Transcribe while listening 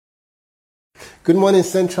Good morning,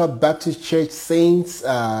 Central Baptist Church saints,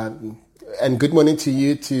 and good morning to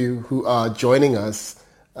you two who are joining us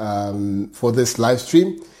for this live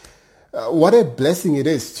stream. What a blessing it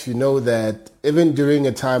is to know that even during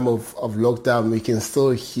a time of lockdown, we can still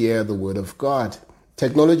hear the Word of God.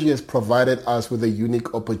 Technology has provided us with a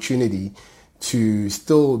unique opportunity to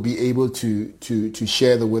still be able to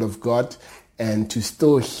share the Word of God and to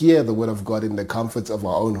still hear the Word of God in the comforts of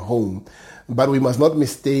our own home. But we must not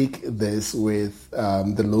mistake this with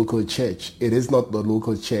the local church. It is not the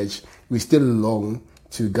local church. We still long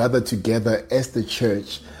to gather together as the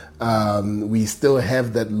church. We still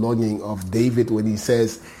have that longing of David when he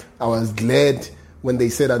says, I was glad when they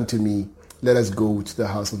said unto me, let us go to the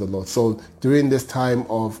house of the Lord. So during this time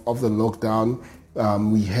of the lockdown,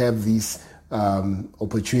 we have these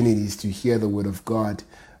opportunities to hear the word of God,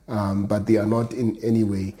 but they are not in any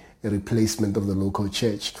way a replacement of the local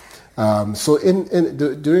church. So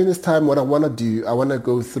during this time, what I want to do, I want to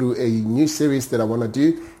go through a new series that I want to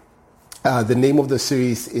do. The name of the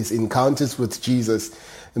series is Encounters with Jesus,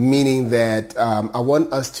 meaning that I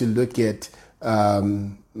want us to look at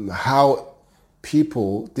how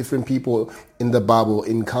different people in the Bible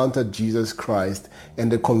encountered Jesus Christ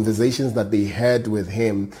and the conversations that they had with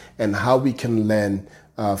him, and how we can learn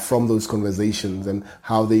from those conversations and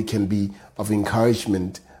how they can be of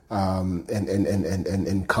encouragement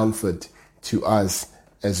and comfort to us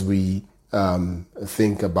as we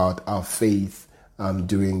think about our faith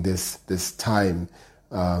during this time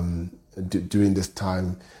of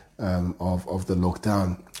the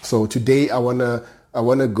lockdown. So today I wanna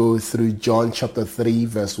go through John chapter 3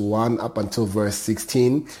 verse 1 up until verse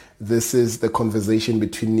 16. This is the conversation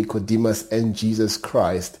between Nicodemus and Jesus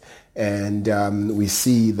Christ, and we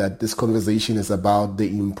see that this conversation is about the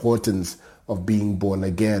importance of being born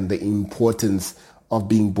again, the importance of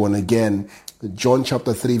being born again. John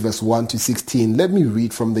chapter 3 verse 1 to 16. Let me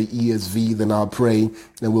read from the ESV, then I'll pray,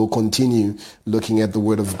 and we'll continue looking at the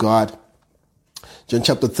word of God. John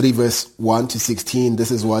chapter 3 verse 1 to 16,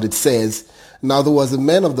 this is what it says. Now there was a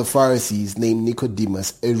man of the Pharisees named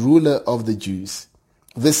Nicodemus, a ruler of the Jews.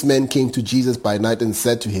 This man came to Jesus by night and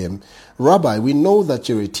said to him, Rabbi, we know that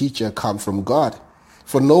you're a teacher come from God.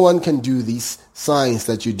 For no one can do these signs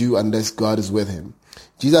that you do unless God is with him.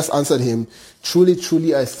 Jesus answered him, Truly,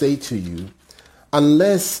 truly, I say to you,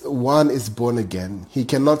 unless one is born again, he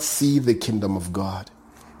cannot see the kingdom of God.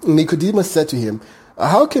 Nicodemus said to him,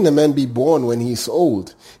 How can a man be born when he is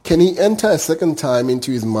old? Can he enter a second time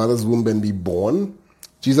into his mother's womb and be born?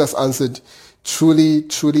 Jesus answered, Truly,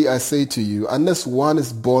 truly, I say to you, unless one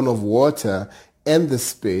is born of water and the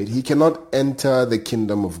Spirit, he cannot enter the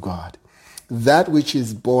kingdom of God. That which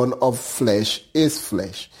is born of flesh is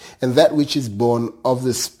flesh, and that which is born of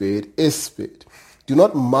the Spirit is spirit. Do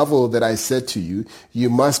not marvel that I said to you, you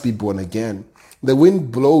must be born again. The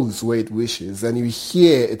wind blows where it wishes, and you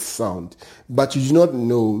hear its sound, but you do not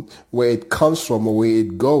know where it comes from or where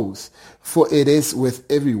it goes. For it is with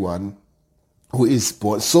everyone who is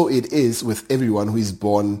born. So it is with everyone who is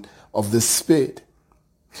born of the Spirit.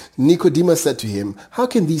 Nicodemus said to him, How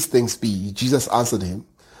can these things be? Jesus answered him,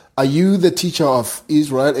 Are you the teacher of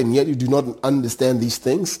Israel, and yet you do not understand these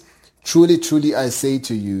things? Truly, truly, I say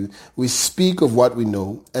to you, we speak of what we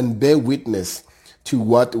know and bear witness to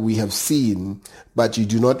what we have seen, but you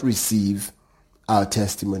do not receive our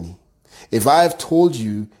testimony. If I have told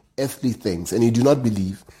you earthly things and you do not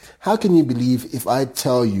believe, how can you believe if I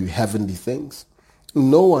tell you heavenly things?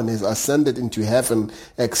 No one has ascended into heaven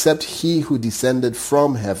except he who descended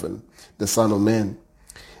from heaven, the Son of Man.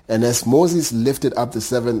 And as Moses lifted up the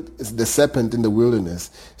serpent in the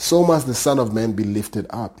wilderness, so must the Son of Man be lifted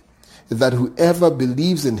up, that whoever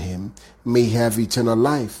believes in him may have eternal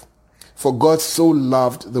life. For God so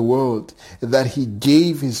loved the world that he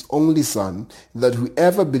gave his only Son, that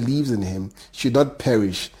whoever believes in him should not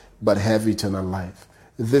perish but have eternal life.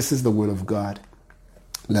 This is the word of God.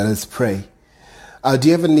 Let us pray. Our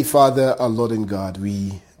dear Heavenly Father, our Lord and God,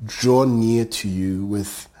 we draw near to you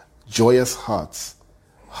with joyous hearts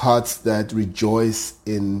that rejoice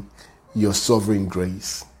in your sovereign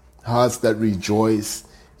grace, hearts that rejoice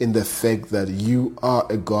in the fact that you are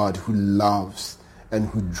a God who loves and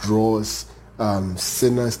who draws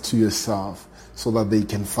sinners to yourself so that they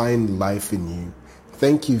can find life in you.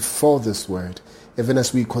 Thank you for this word. Even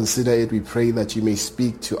as we consider it, we pray that you may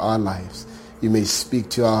speak to our lives, you may speak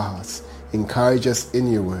to our hearts, encourage us in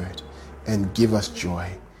your word, and give us joy.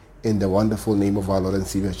 In the wonderful name of our Lord and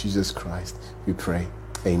Savior Jesus Christ, we pray.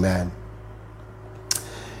 Amen.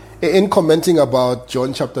 In commenting about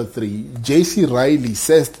John chapter 3, J.C. Riley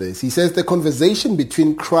says this. He says the conversation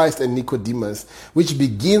between Christ and Nicodemus, which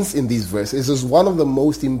begins in these verses, is one of the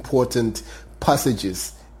most important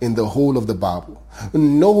passages in the whole of the Bible.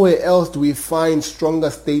 Nowhere else do we find stronger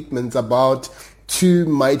statements about two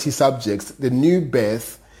mighty subjects, the new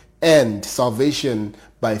birth and salvation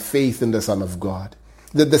by faith in the Son of God.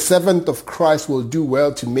 That the servant of Christ will do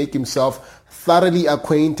well to make himself thoroughly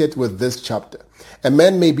acquainted with this chapter. A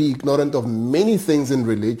man may be ignorant of many things in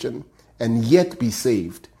religion and yet be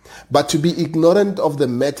saved. But to be ignorant of the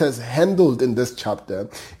matters handled in this chapter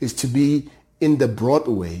is to be in the broad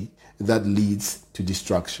way that leads to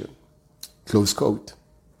destruction. Close quote.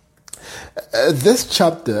 This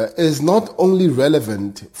chapter is not only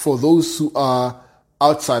relevant for those who are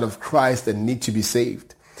outside of Christ and need to be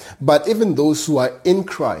saved, but even those who are in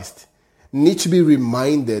Christ need to be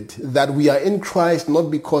reminded that we are in Christ not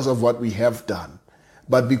because of what we have done,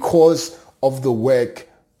 but because of the work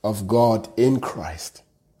of God in Christ.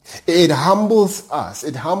 It humbles us.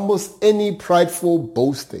 It humbles any prideful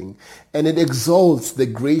boasting, and it exalts the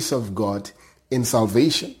grace of God in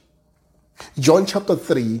salvation. John chapter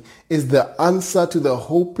 3 is the answer to the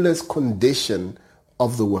hopeless condition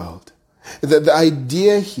of the world. The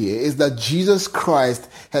idea here is that Jesus Christ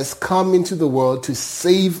has come into the world to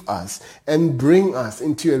save us and bring us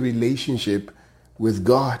into a relationship with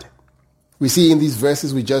God. We see in these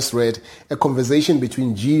verses we just read a conversation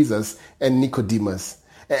between Jesus and Nicodemus.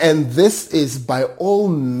 And this is by all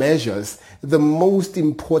measures the most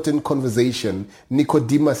important conversation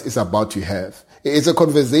Nicodemus is about to have. It's a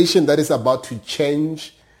conversation that is about to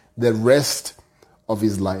change the rest of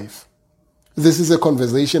his life. This is a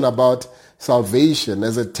conversation about salvation.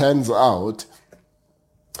 As it turns out,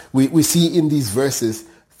 we see in these verses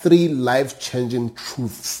three life-changing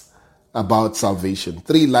truths about salvation.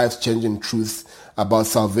 Three life-changing truths about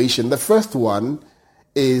salvation. The first one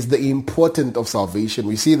is the importance of salvation.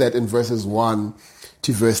 We see that in verses 1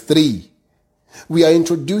 to verse 3. We are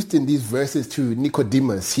introduced in these verses to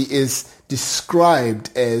Nicodemus. He is described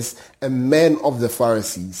as a man of the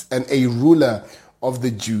Pharisees and a ruler of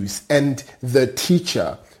the Jews and the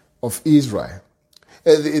teacher of Israel.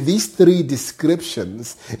 These three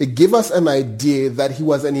descriptions give us an idea that he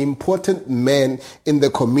was an important man in the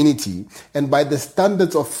community, and by the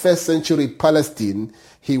standards of first century Palestine,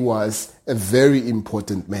 he was a very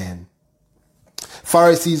important man.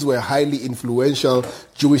 Pharisees were highly influential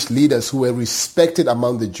Jewish leaders who were respected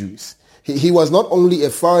among the Jews. He was not only a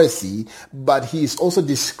Pharisee, but he is also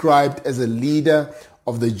described as a leader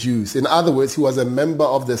of the Jews. In other words, he was a member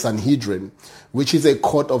of the Sanhedrin, which is a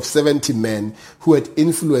court of 70 men who had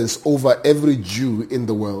influence over every Jew in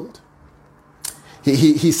the world.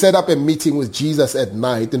 He set up a meeting with Jesus at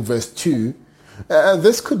night in verse 2.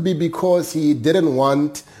 This could be because he didn't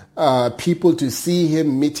want people to see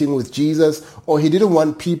him meeting with Jesus, or he didn't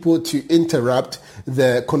want people to interrupt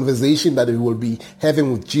the conversation that he will be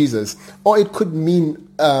having with Jesus, or it could mean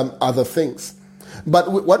other things.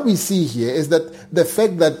 But what we see here is that the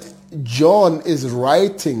fact that John is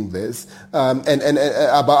writing this and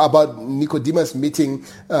about Nicodemus meeting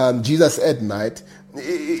Jesus at night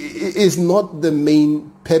is not the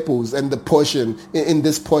main purpose and the portion in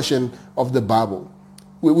this portion of the Bible.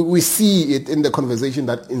 We see it in the conversation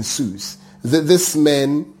that ensues. This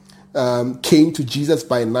man came to Jesus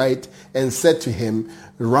by night and said to him,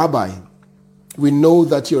 "Rabbi, we know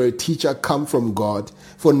that you're a teacher come from God,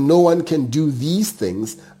 for no one can do these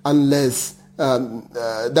things unless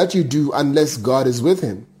that you do unless God is with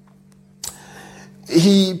him."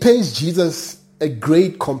 He pays Jesus a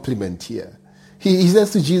great compliment here. He says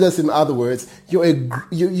to Jesus, in other words, you are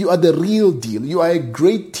the real deal. You are a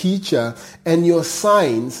great teacher, and your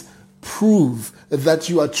signs prove that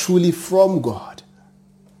you are truly from God.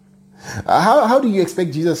 How do you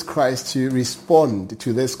expect Jesus Christ to respond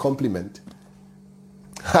to this compliment?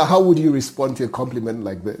 How would you respond to a compliment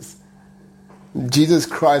like this? Jesus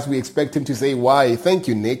Christ, we expect him to say, "Why, thank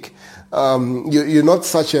you, Nick. You're not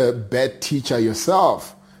such a bad teacher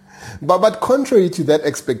yourself." But contrary to that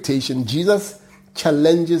expectation, Jesus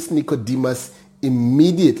challenges Nicodemus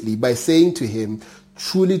immediately by saying to him,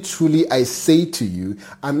 "Truly, truly, I say to you,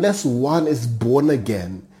 unless one is born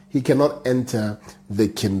again, he cannot enter the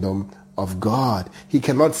kingdom of God." He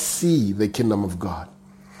cannot see the kingdom of God.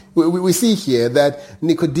 We see here that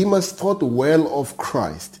Nicodemus thought well of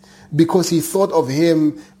Christ because he thought of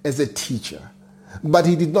him as a teacher, but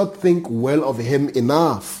he did not think well of him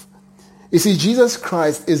enough. You see, Jesus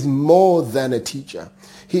Christ is more than a teacher.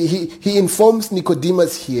 He informs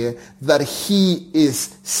Nicodemus here that he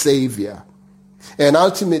is Savior. And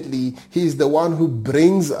ultimately, he is the one who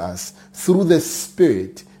brings us through the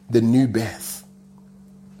Spirit the new birth.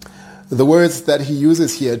 The words that he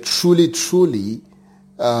uses here, truly, truly,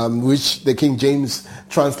 which the King James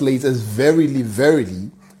translates as verily,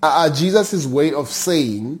 verily, Jesus' way of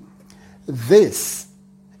saying this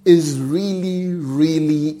is really,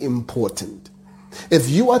 really important. If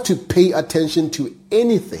you are to pay attention to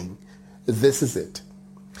anything, this is it.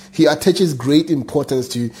 He attaches great importance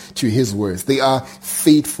to his words. They are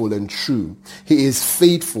faithful and true. He is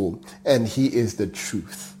faithful and he is the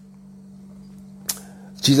truth.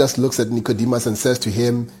 Jesus looks at Nicodemus and says to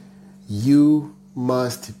him, "You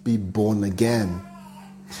must be born again."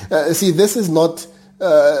 See, this is not...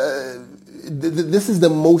 this is the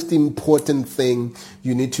most important thing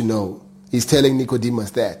you need to know. He's telling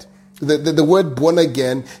Nicodemus that. The word born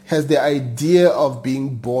again has the idea of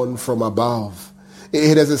being born from above.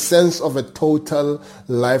 It has a sense of a total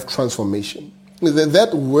life transformation.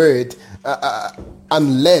 That word,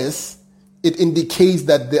 unless it indicates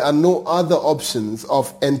that there are no other options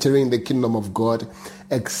of entering the kingdom of God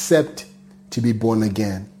except to be born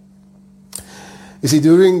again. You see,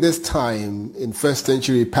 during this time in first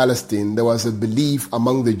century Palestine, there was a belief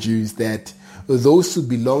among the Jews that those who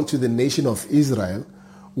belong to the nation of Israel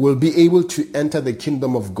will be able to enter the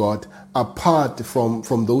kingdom of God apart from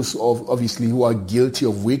those obviously who are guilty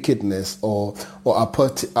of wickedness or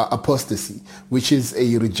apostasy, which is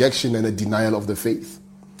a rejection and a denial of the faith.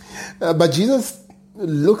 But Jesus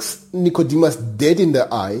looks Nicodemus dead in the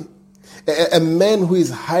eye, a man who is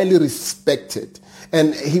highly respected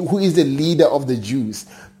and who is the leader of the Jews,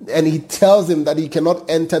 and he tells him that he cannot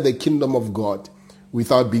enter the kingdom of God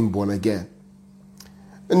without being born again.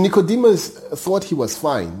 And Nicodemus thought he was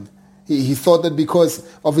fine. He thought that because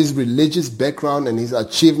of his religious background and his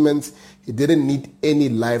achievements, he didn't need any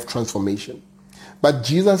life transformation. But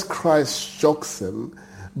Jesus Christ shocks him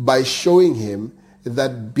by showing him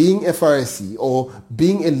that being a Pharisee or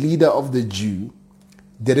being a leader of the Jew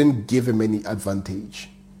didn't give him any advantage.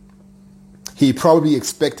 He probably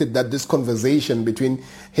expected that this conversation between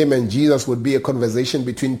him and Jesus would be a conversation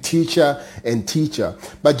between teacher and teacher.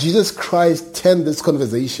 But Jesus Christ turned this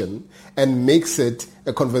conversation and makes it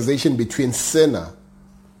a conversation between sinner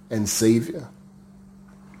and Savior.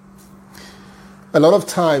 A lot of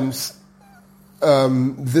times,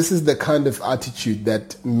 this is the kind of attitude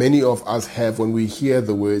that many of us have when we hear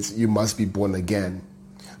the words, "You must be born again."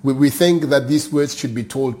 We think that these words should be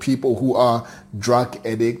told people who are drug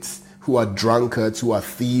addicts, who are drunkards, who are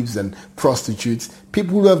thieves and prostitutes,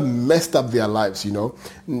 people who have messed up their lives, you know.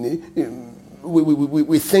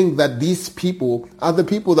 We think that these people are the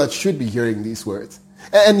people that should be hearing these words.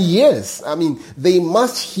 And yes, I mean, they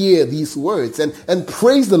must hear these words and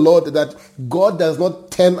praise the Lord that God does not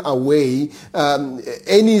turn away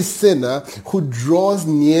any sinner who draws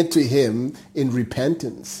near to him in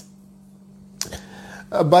repentance.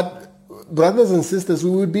 But brothers and sisters, we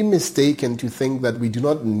would be mistaken to think that we do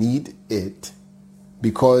not need it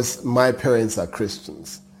because my parents are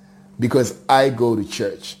Christians, because I go to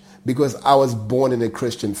church, because I was born in a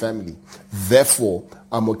Christian family. Therefore,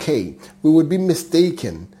 I'm okay. We would be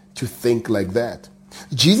mistaken to think like that.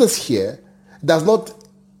 Jesus here does not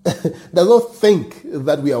think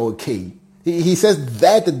that we are okay. He says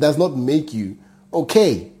that does not make you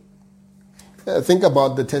okay. Think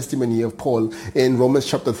about the testimony of Paul in Romans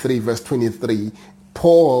chapter 3, verse 23.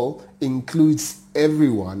 Paul includes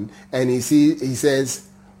everyone, and he says,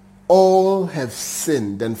 all have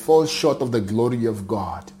sinned and fall short of the glory of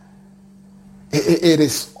God. It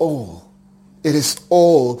is all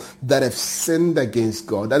that have sinned against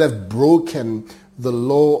God, that have broken the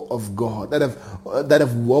law of God, that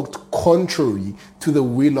have walked contrary to the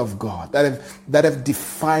will of God, that have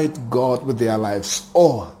defied God with their lives,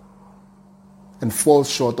 all, and fall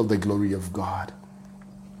short of the glory of God.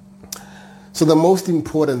 So the most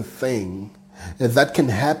important thing that can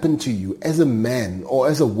happen to you as a man or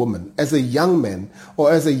as a woman, as a young man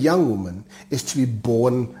or as a young woman, is to be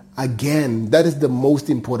born again. That is the most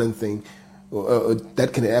important thing that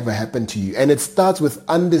can ever happen to you. And it starts with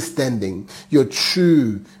understanding your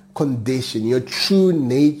true condition, your true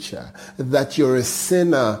nature, that you're a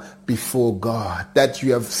sinner before God, that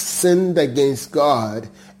you have sinned against God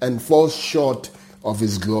and fall short of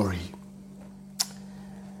his glory.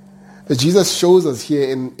 Jesus shows us here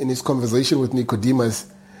in his conversation with Nicodemus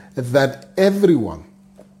that everyone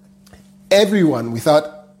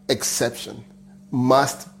without exception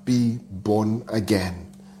must be born again.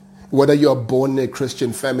 Whether you are born in a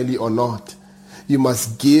Christian family or not, you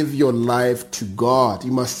must give your life to God.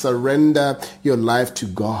 You must surrender your life to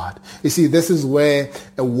God. You see, this is where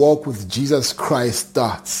a walk with Jesus Christ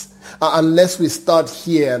starts. Unless we start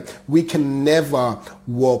here, we can never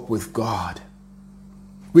walk with God.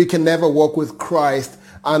 We can never walk with Christ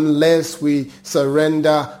unless we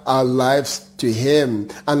surrender our lives to him,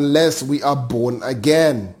 unless we are born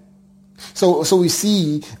again. So we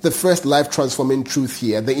see the first life transforming truth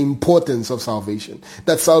here, the importance of salvation,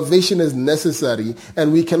 that salvation is necessary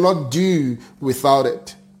and we cannot do without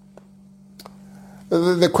it.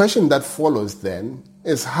 The question that follows then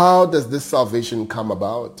is, how does this salvation come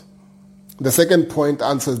about? The second point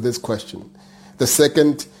answers this question. The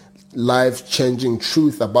second life-changing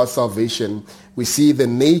truth about salvation, we see the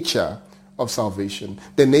nature of salvation.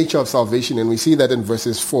 The nature of salvation, and we see that in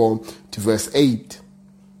verses 4 to verse 8.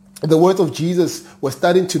 The words of Jesus were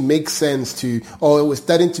starting to make sense or were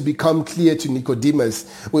starting to become clear to Nicodemus.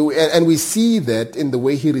 And we see that in the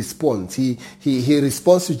way he responds. He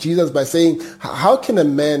responds to Jesus by saying, how can a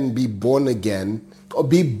man be born again or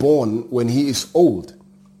be born when he is old?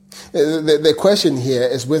 The question here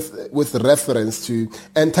is with reference to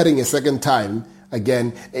entering a second time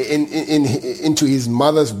again into his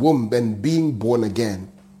mother's womb and being born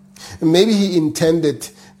again. Maybe he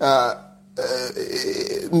intended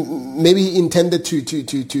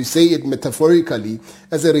to say it metaphorically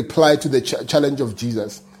as a reply to the challenge of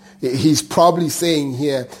Jesus. He's probably saying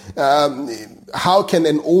here, how can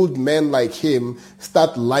an old man like him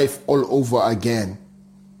start life all over again?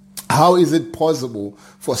 How is it possible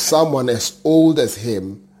for someone as old as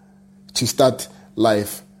him to start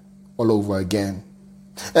life all over again?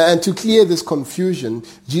 And to clear this confusion,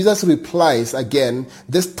 Jesus replies again,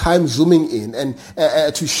 this time zooming in and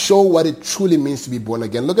to show what it truly means to be born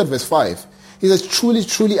again. Look at verse 5. He says, truly,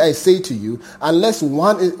 truly, I say to you, unless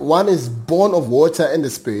one is born of water and the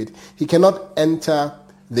Spirit, he cannot enter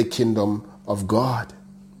the kingdom of God.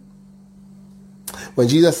 When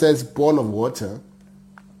Jesus says born of water,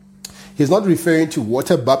 he's not referring to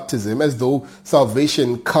water baptism as though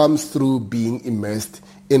salvation comes through being immersed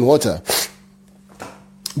in water.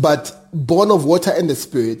 But born of water and the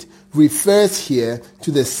Spirit refers here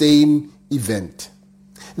to the same event.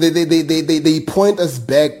 They point us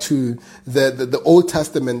back to the Old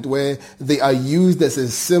Testament, where they are used as a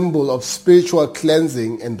symbol of spiritual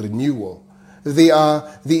cleansing and renewal. They are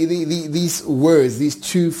these words, these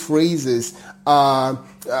two phrases are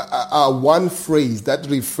one phrase that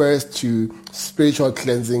refers to spiritual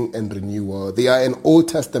cleansing and renewal. They are an Old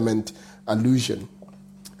Testament allusion.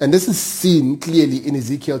 And this is seen clearly in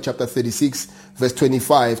Ezekiel chapter 36, verse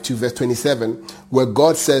 25 to verse 27, where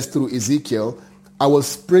God says through Ezekiel, I will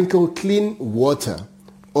sprinkle clean water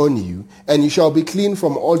on you, and you shall be clean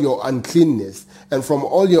from all your uncleanness, and from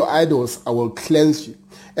all your idols I will cleanse you.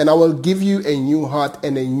 And I will give you a new heart,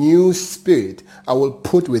 and a new spirit I will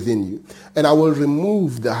put within you. And I will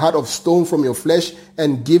remove the heart of stone from your flesh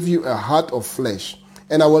and give you a heart of flesh.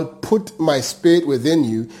 And I will put my spirit within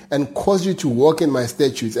you and cause you to walk in my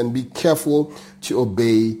statutes and be careful to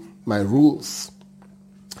obey my rules.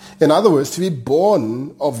 In other words, to be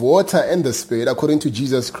born of water and the Spirit, according to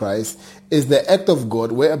Jesus Christ, is the act of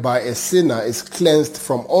God whereby a sinner is cleansed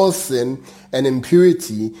from all sin and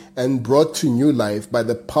impurity and brought to new life by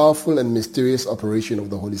the powerful and mysterious operation of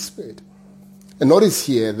the Holy Spirit. And notice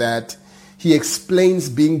here that he explains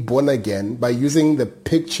being born again by using the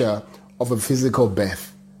picture of a physical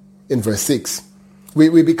birth in verse 6.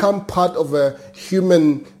 We become part of a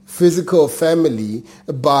human physical family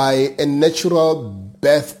by a natural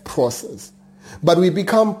birth process. But we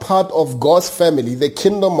become part of God's family, the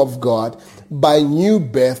kingdom of God, by new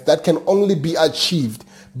birth that can only be achieved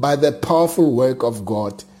by the powerful work of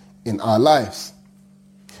God in our lives.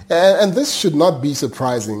 And this should not be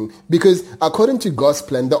surprising, because according to God's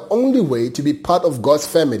plan, the only way to be part of God's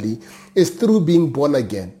family is through being born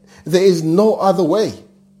again. There is no other way.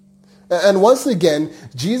 And once again,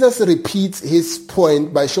 Jesus repeats his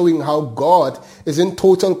point by showing how God is in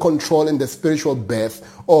total control in the spiritual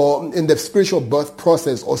birth or in the spiritual birth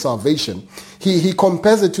process or salvation. He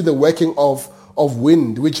compares it to the working of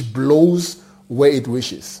wind, which blows where it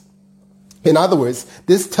wishes. In other words,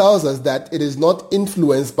 this tells us that it is not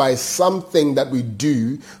influenced by something that we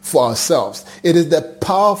do for ourselves. It is the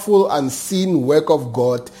powerful, unseen work of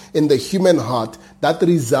God in the human heart that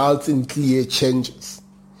results in clear changes.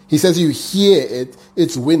 He says you hear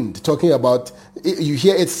its wind, you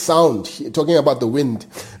hear its sound, talking about the wind,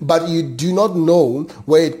 but you do not know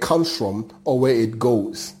where it comes from or where it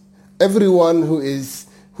goes. Everyone who is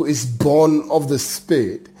born of the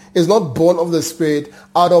Spirit is not born of the Spirit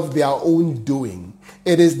out of their own doing.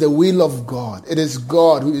 It is the will of God. It is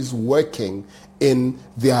God who is working in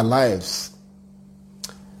their lives.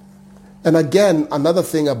 And again, another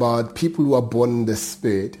thing about people who are born in the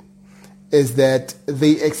Spirit is that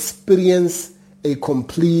they experience a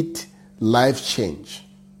complete life change.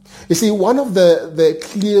 You see, one of the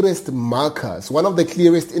clearest markers, one of the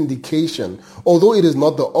clearest indication, although it is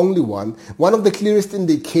not the only one of the clearest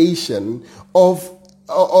indication of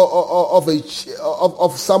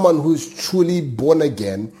of someone who's truly born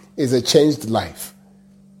again is a changed life.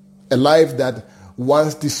 A life that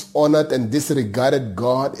once dishonored and disregarded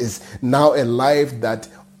God is now a life that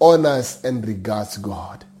honors and regards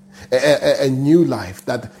God. A new life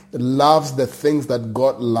that loves the things that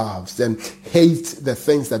God loves and hates the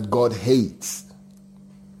things that God hates.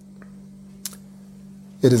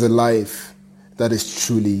 It is a life that is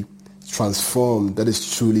truly transformed, that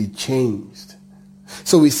is truly changed.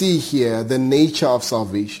 So we see here the nature of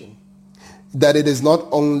salvation, that it is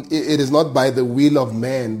not by the will of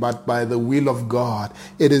man, but by the will of God.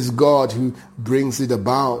 It is God who brings it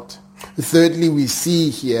about. Thirdly, we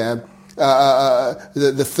see here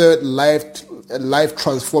the third life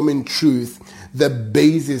transforming truth, the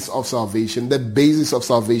basis of salvation,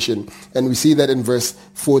 and we see that in verse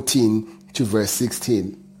 14 to verse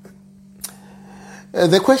 16.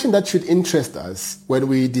 The question that should interest us when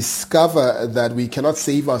we discover that we cannot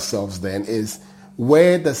save ourselves then is,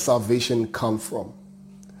 where does salvation come from?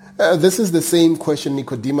 This is the same question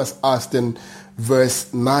Nicodemus asked in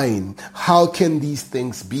verse 9. How can these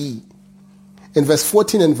things be? In verse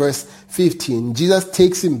 14 and verse 15, Jesus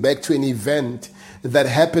takes him back to an event that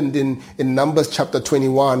happened in Numbers chapter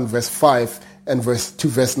 21, verse 5 and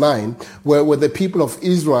verse 9, where the people of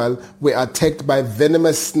Israel were attacked by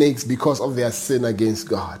venomous snakes because of their sin against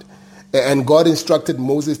God. And God instructed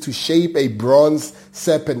Moses to shape a bronze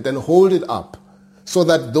serpent and hold it up so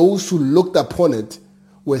that those who looked upon it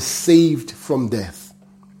were saved from death.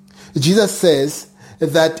 Jesus says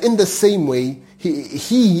that in the same way,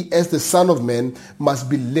 he as the Son of Man must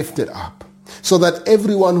be lifted up so that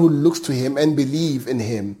everyone who looks to him and believes in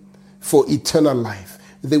him for eternal life,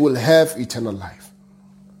 they will have eternal life.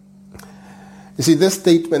 You see, this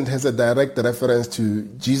statement has a direct reference to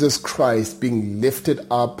Jesus Christ being lifted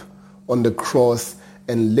up on the cross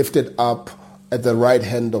and lifted up at the right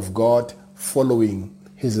hand of God following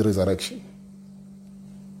his resurrection.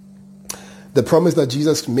 The promise that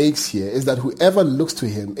Jesus makes here is that whoever looks to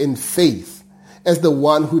him in faith as the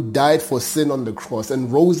one who died for sin on the cross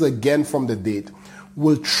and rose again from the dead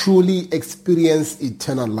will truly experience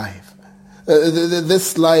eternal life.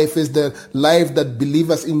 This life is the life that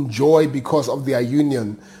believers enjoy because of their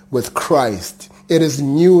union with Christ. It is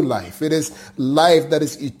new life. It is life that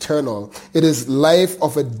is eternal. It is life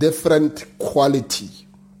of a different quality.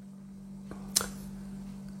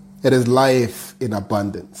 It is life in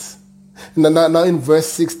abundance. Now in verse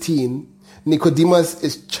 16, Nicodemus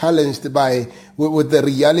is challenged with the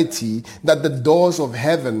reality that the doors of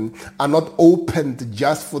heaven are not opened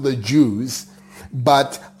just for the Jews,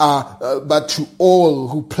 but to all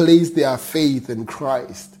who place their faith in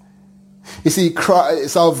Christ. You see,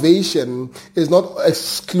 salvation is not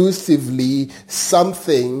exclusively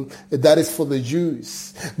something that is for the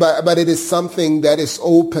Jews, but it is something that is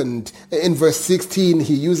opened. In verse 16,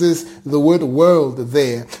 he uses the word world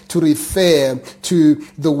there to refer to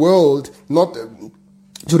the world, not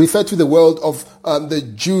to refer to the world of the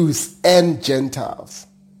Jews and Gentiles,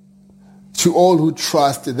 to all who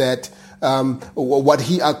trust that what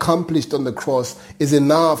he accomplished on the cross is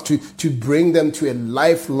enough to bring them to a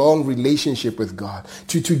lifelong relationship with God,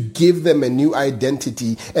 to give them a new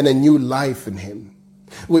identity and a new life in him.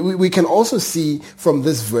 We can also see from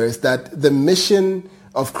this verse that the mission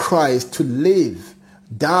of Christ to live,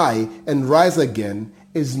 die, and rise again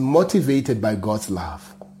is motivated by God's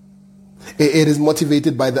love. It is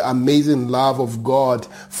motivated by the amazing love of God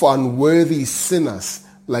for unworthy sinners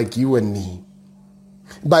like you and me.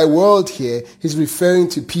 By world here, he's referring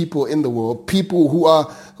to people in the world, people who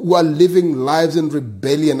are living lives in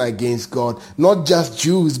rebellion against God, not just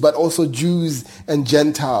Jews, but also Jews and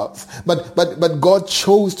Gentiles. But God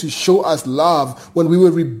chose to show us love when we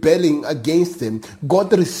were rebelling against him.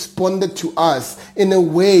 God responded to us in a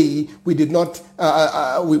way we did not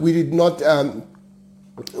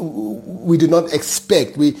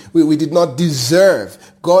expect, we did not deserve.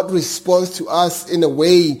 God responds to us in a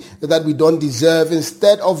way that we don't deserve.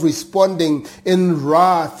 Instead of responding in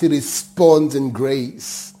wrath, he responds in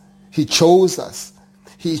grace. He chose us.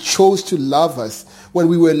 He chose to love us when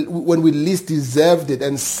we least deserved it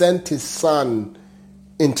and sent his Son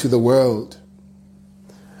into the world.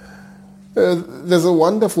 There's a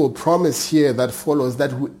wonderful promise here that follows,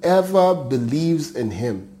 that whoever believes in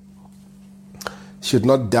him should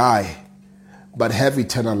not die, but have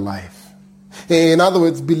eternal life. In other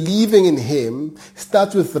words, believing in him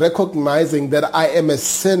starts with recognizing that I am a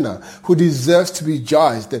sinner who deserves to be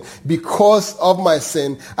judged. And because of my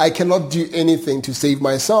sin, I cannot do anything to save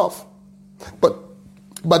myself.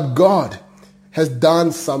 But God has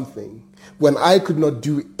done something when I could not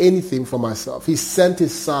do anything for myself. He sent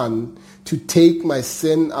his son to take my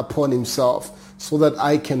sin upon himself so that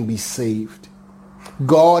I can be saved.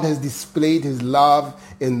 God has displayed his love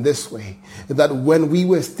in this way, that when we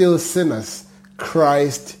were still sinners,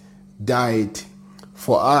 Christ died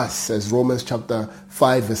for us, as Romans chapter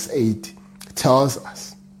 5 verse 8 tells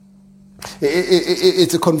us.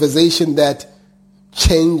 It's a conversation that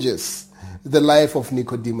changes the life of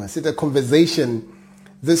Nicodemus. It's a conversation,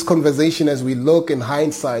 this conversation as we look in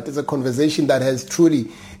hindsight, is a conversation that has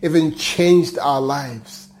truly even changed our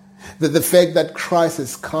lives. The fact that Christ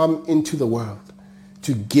has come into the world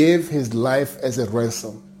to give his life as a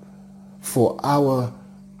ransom for our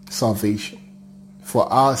salvation,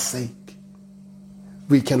 for our sake.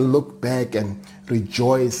 We can look back and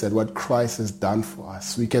rejoice at what Christ has done for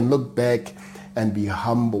us. We can look back and be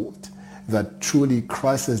humbled that truly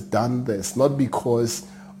Christ has done this, not because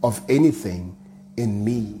of anything in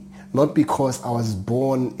me, not because I was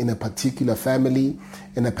born in a particular family,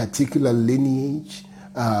 in a particular lineage,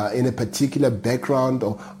 in a particular background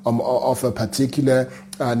or of a particular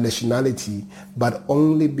nationality, but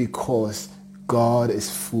only because God is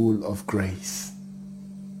full of grace.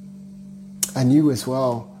 And you as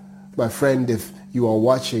well, my friend, if you are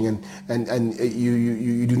watching and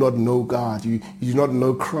you do not know God, you do not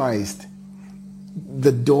know Christ,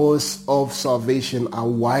 the doors of salvation are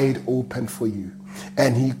wide open for you.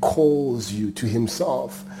 And he calls you to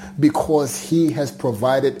himself because he has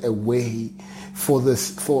provided a way for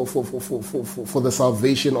this for the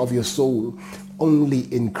salvation of your soul only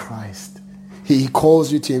in Christ. He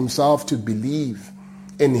calls you to himself to believe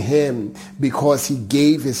in him because he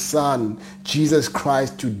gave his son, Jesus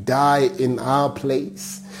Christ, to die in our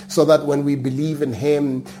place, so that when we believe in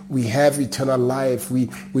him, we have eternal life. We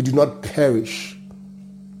do not perish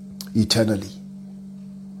eternally.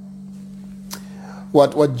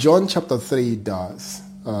 What John chapter 3 does,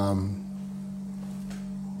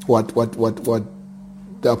 what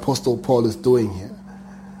the Apostle Paul is doing here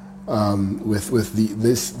with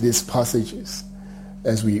these passages,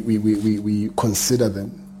 as we consider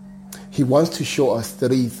them, he wants to show us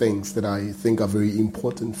three things that I think are very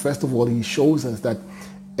important. First of all, he shows us that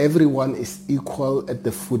everyone is equal at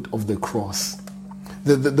the foot of the cross.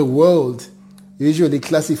 The world usually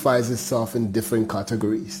classifies itself in different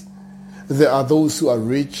categories. There are those who are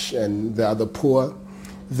rich and there are the poor.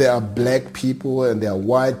 There are black people and there are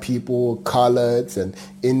white people, coloreds and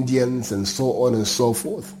Indians and so on and so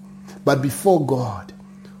forth. But before God,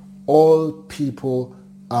 all people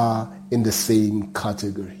are in the same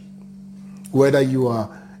category. Whether you are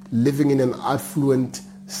living in an affluent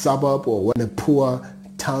suburb or in a poor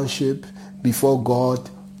township, before God,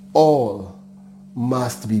 all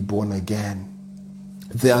must be born again.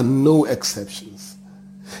 There are no exceptions.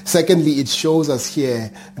 Secondly, it shows us here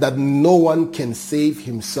that no one can save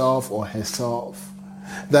himself or herself,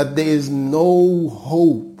 that there is no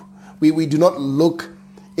hope. We do not look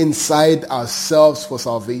inside ourselves for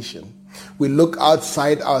salvation. We look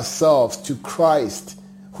outside ourselves to Christ,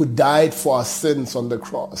 who died for our sins on the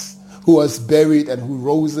cross, who was buried and who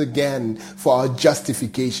rose again for our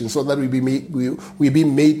justification, so that we be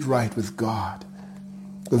made right with God.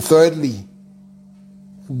 And thirdly,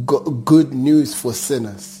 good news for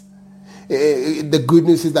sinners. The good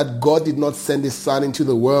news is that God did not send his son into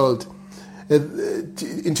the world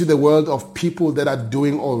of people that are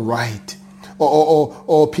doing all right,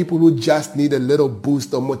 or people who just need a little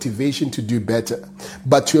boost or motivation to do better,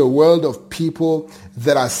 but to a world of people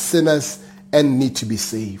that are sinners and need to be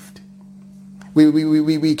saved.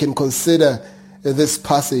 We can consider this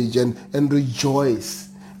passage and rejoice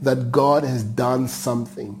that God has done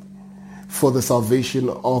something for the salvation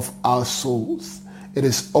of our souls. It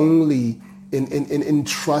is only in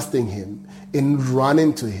trusting him, in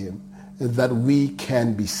running to him, that we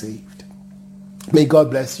can be saved. May God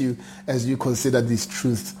bless you as you consider these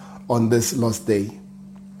truths on this Lord's Day.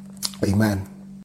 Amen.